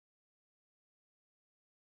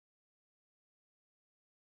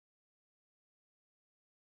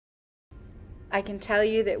I can tell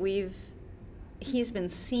you that he's been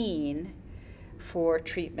seen for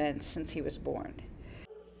treatment since he was born.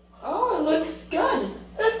 Oh, it looks good.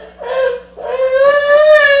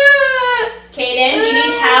 Kayden, you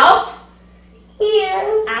need help?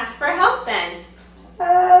 Yeah. Ask for help then.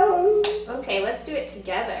 Okay, let's do it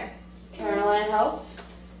together. Caroline, help?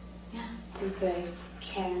 Yeah. And say,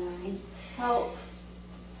 Caroline. help.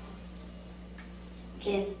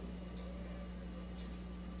 Give.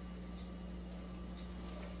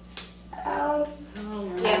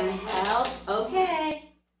 Give help. Okay.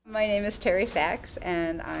 My name is Terry Sachs,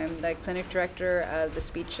 and I'm the clinic director of the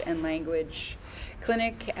Speech and Language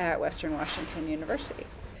Clinic at Western Washington University.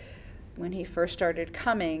 When he first started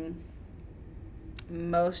coming,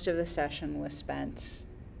 most of the session was spent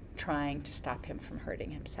trying to stop him from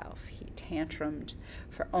hurting himself. He tantrumed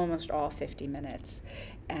for almost all 50 minutes,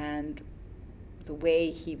 and the way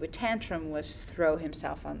he would tantrum was throw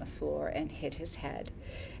himself on the floor and hit his head.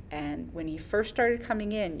 And when he first started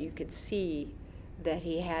coming in, you could see that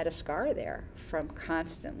he had a scar there from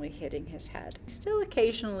constantly hitting his head. He still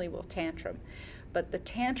occasionally will tantrum, but the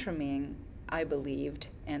tantruming, I believed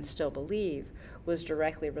and still believe, was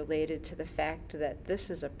directly related to the fact that this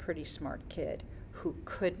is a pretty smart kid who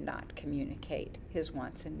could not communicate his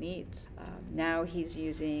wants and needs. Now he's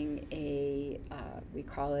using we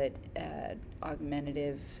call it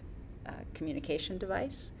augmentative communication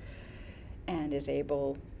device, and is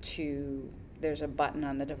able to, there's a button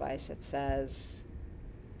on the device that says,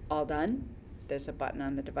 all done. There's a button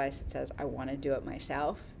on the device that says, I want to do it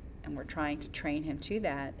myself. And we're trying to train him to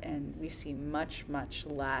that, and we see much, much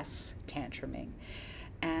less tantruming.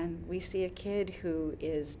 And we see a kid who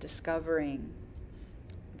is discovering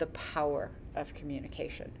the power of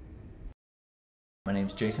communication. My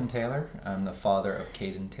name's Jason Taylor. I'm the father of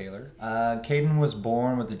Kayden Taylor. Kayden was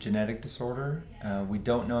born with a genetic disorder. We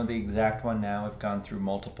don't know the exact one now. We've gone through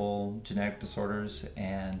multiple genetic disorders,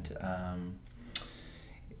 and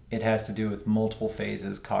it has to do with multiple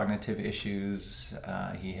phases, cognitive issues.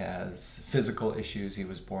 He has physical issues. He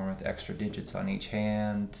was born with extra digits on each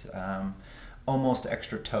hand, almost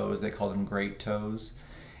extra toes. They called them great toes,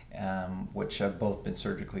 which have both been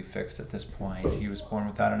surgically fixed at this point. He was born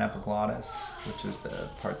without an epiglottis, which is the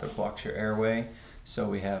part that blocks your airway. So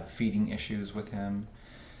we have feeding issues with him.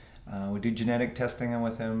 We do genetic testing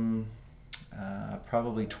with him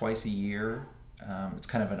probably twice a year. It's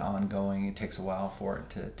kind of an ongoing, it takes a while for it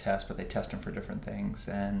to test, but they test him for different things.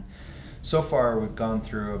 And so far we've gone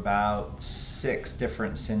through about 6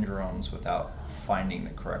 different syndromes without finding the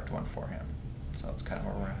correct one for him. So it's kind of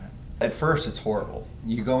where we're at. At first it's horrible.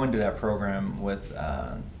 You go into that program with,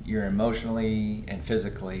 you're emotionally and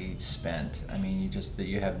physically spent. I mean,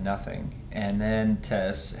 you have nothing. And then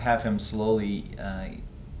to have him slowly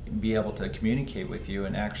be able to communicate with you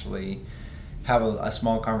and actually have a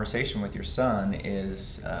small conversation with your son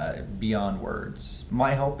is beyond words.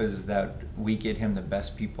 My hope is that we get him the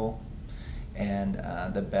best people and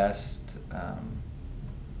the best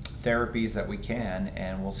therapies that we can,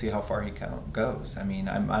 and we'll see how far he goes. I mean,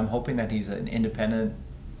 I'm hoping that he's an independent,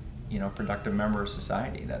 productive member of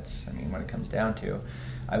society. That's, when it comes down to,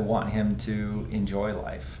 I want him to enjoy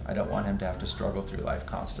life. I don't want him to have to struggle through life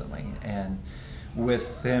constantly. And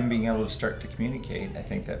with him being able to start to communicate, I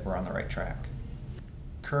think that we're on the right track.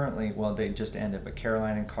 Currently, well, they just ended, but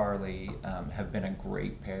Caroline and Carly have been a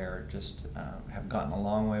great pair, have gotten a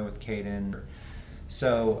long way with Kayden.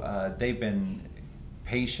 So they've been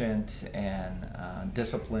patient and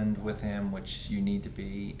disciplined with him, which you need to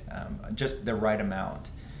be, just the right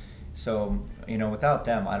amount. So, without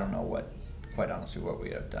them, I don't know quite honestly what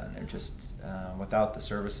we have done. They're just, without the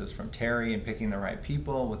services from Terry and picking the right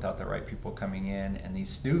people, without the right people coming in, and these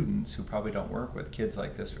students who probably don't work with kids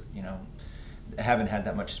like this, haven't had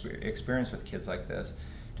that much experience with kids like this,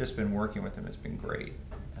 just been working with them has been great.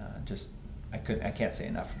 I can't say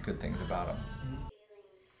enough good things about them.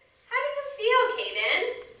 How do you feel, Kayden?